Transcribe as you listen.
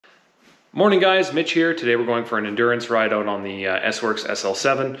Morning guys, Mitch here. Today we're going for an endurance ride out on the S-Works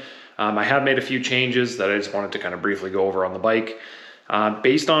SL7. I have made a few changes that I just wanted to kind of briefly go over on the bike.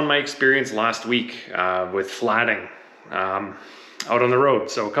 Based on my experience last week with flatting out on the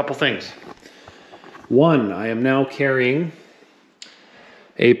road. So a couple things. One, I am now carrying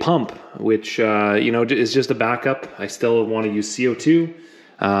a pump, which is just a backup. I still want to use CO2,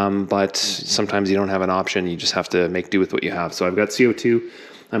 but sometimes you don't have an option. You just have to make do with what you have. So I've got CO2.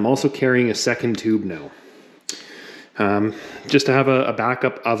 I'm also carrying a second tube now, just to have a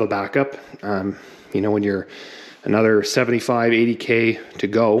backup of a backup. When you're another 75, 80K to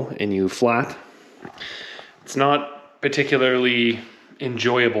go and you flat, it's not particularly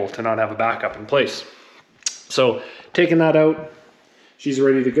enjoyable to not have a backup in place. So taking that out, she's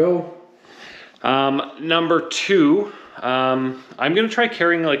ready to go. Number two, I'm gonna try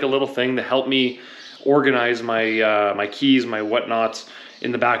carrying like a little thing to help me organize my my keys, my whatnots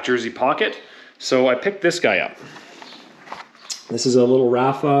in the back jersey pocket. So I picked this guy up. This is a little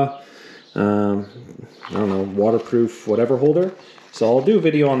Rafa, I don't know, waterproof whatever holder. So I'll do a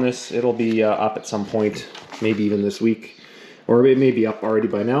video on this. It'll be up at some point, maybe even this week, or it may be up already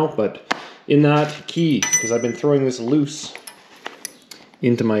by now. But in that key, because I've been throwing this loose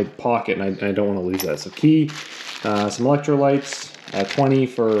into my pocket and I don't want to lose that. So key, some electrolytes, 20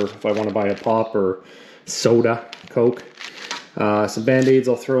 for if I want to buy a pop or soda, Coke. Some Band-Aids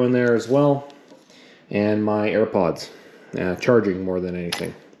I'll throw in there as well, and my AirPods, charging more than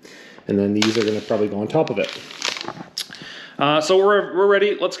anything. And then these are going to probably go on top of it. So we're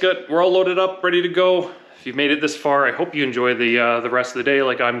ready. Let's get. We're all loaded up, ready to go. If you've made it this far, I hope you enjoy the rest of the day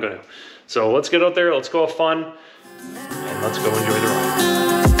like I'm gonna. So let's get out there. Let's go have fun, and let's go enjoy the ride.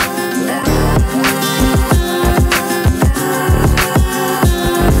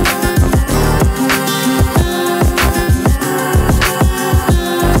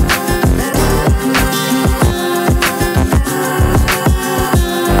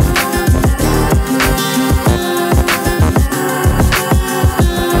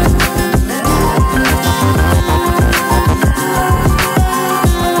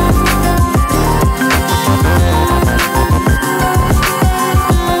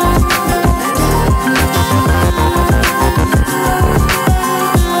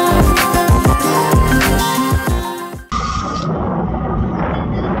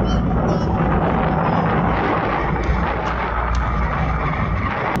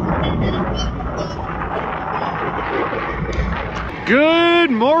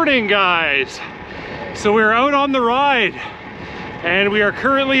 Good morning, guys. So we're out on the ride and we are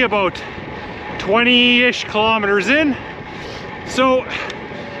currently about 20-ish kilometers in. So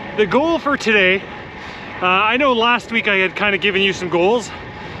the goal for today, I know last week I had kind of given you some goals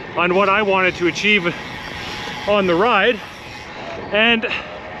on what I wanted to achieve on the ride, and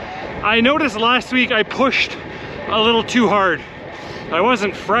I noticed last week I pushed a little too hard. I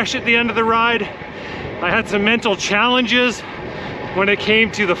wasn't fresh at the end of the ride. I had some mental challenges when it came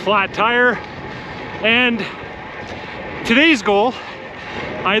to the flat tire. And today's goal,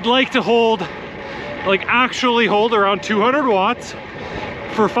 I'd like to hold, like actually hold around 200 watts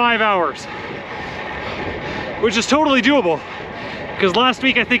for 5 hours, which is totally doable. Because last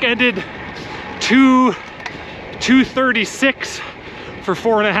week I think ended 236 for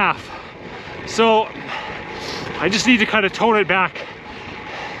 4.5. So I just need to kind of tone it back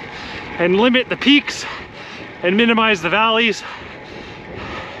and limit the peaks and minimize the valleys,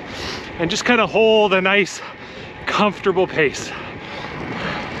 and just kind of hold a nice, comfortable pace.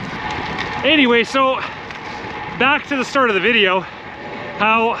 Anyway, so back to the start of the video,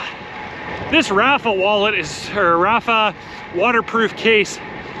 how this Rafa wallet is, or Rafa waterproof case,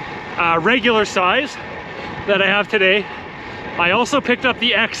 regular size that I have today. I also picked up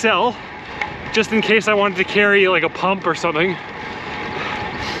the XL, just in case I wanted to carry like a pump or something.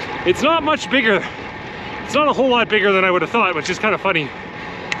 It's not much bigger. It's not a whole lot bigger than I would have thought, which is kind of funny.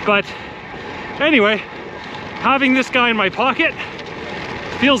 But anyway, having this guy in my pocket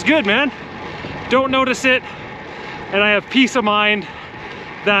feels good, man. Don't notice it, and I have peace of mind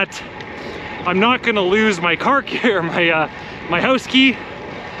that I'm not gonna lose my car key or my house key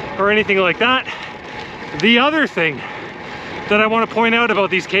or anything like that. The other thing that I want to point out about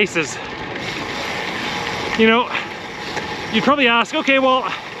these cases, you know, you'd probably ask, okay, well,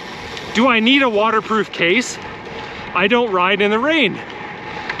 do I need a waterproof case? I don't ride in the rain.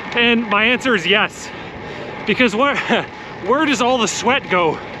 And my answer is yes, because where does all the sweat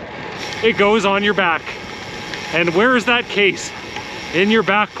go? It goes on your back. And where is that case? In your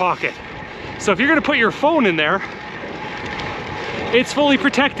back pocket. So if you're gonna put your phone in there, it's fully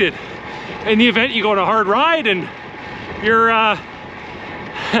protected. In the event you go on a hard ride and you're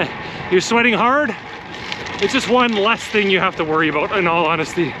You're sweating hard. It's just one less thing you have to worry about, in all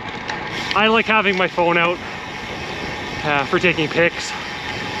honesty. I like having my phone out for taking pics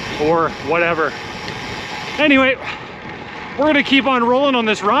or whatever. Anyway, we're gonna keep on rolling on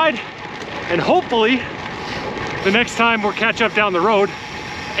this ride, and hopefully the next time we'll catch up down the road,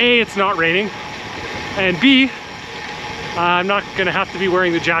 A, it's not raining, and B, I'm not gonna have to be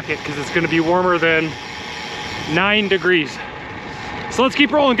wearing the jacket because it's gonna be warmer than 9 degrees. So let's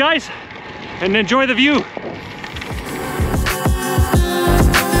keep rolling, guys, and enjoy the view.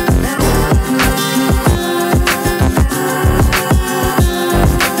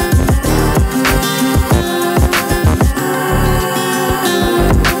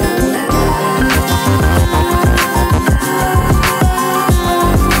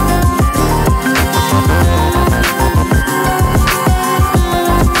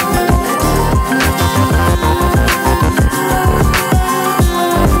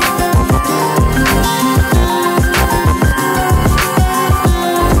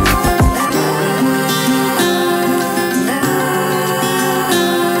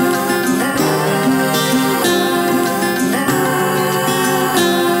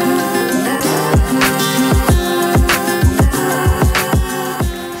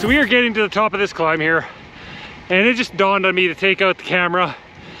 So we are getting to the top of this climb here, and it just dawned on me to take out the camera,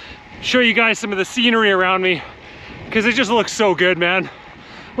 show you guys some of the scenery around me, because it just looks so good, man.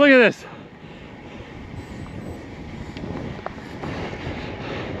 Look at this.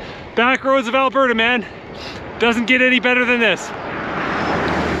 Backroads of Alberta, man. Doesn't get any better than this.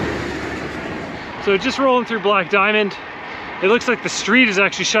 So just rolling through Black Diamond. It looks like the street is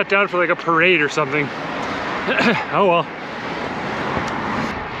actually shut down for like a parade or something. Oh well.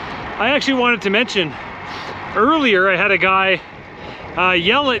 I actually wanted to mention, earlier I had a guy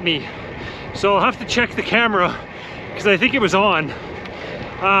yell at me, so I'll have to check the camera because I think it was on.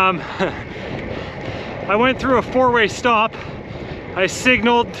 I went through a 4-way stop. I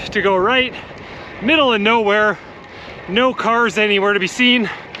signaled to go right, middle of nowhere, no cars anywhere to be seen,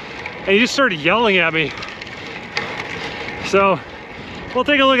 and he just started yelling at me. So we'll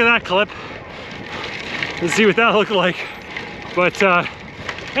take a look at that clip and see what that looked like. But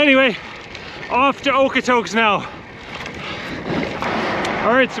anyway, off to Okotoks now.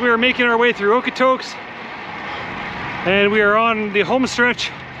 All right, so we are making our way through Okotoks, and we are on the home stretch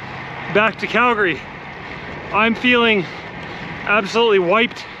back to Calgary. I'm feeling absolutely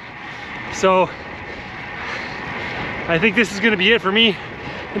wiped, so I think this is gonna be it for me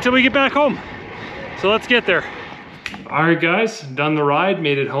until we get back home. So let's get there. All right, guys, done the ride,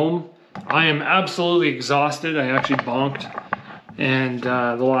 made it home. I am absolutely exhausted. I actually bonked, and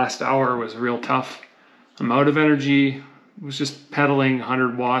the last hour was real tough. I'm out of energy. Was just pedaling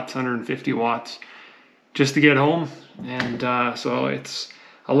 100 watts, 150 watts just to get home. And so it's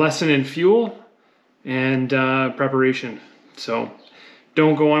a lesson in fuel and preparation. So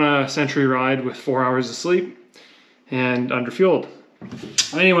don't go on a century ride with 4 hours of sleep and underfueled.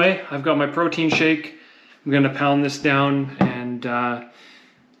 Anyway, I've got my protein shake. I'm gonna pound this down and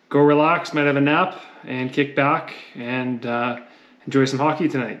go relax, might have a nap and kick back and enjoy some hockey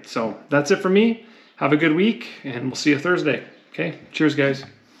tonight. So that's it for me. Have a good week, and we'll see you Thursday. Okay, cheers, guys.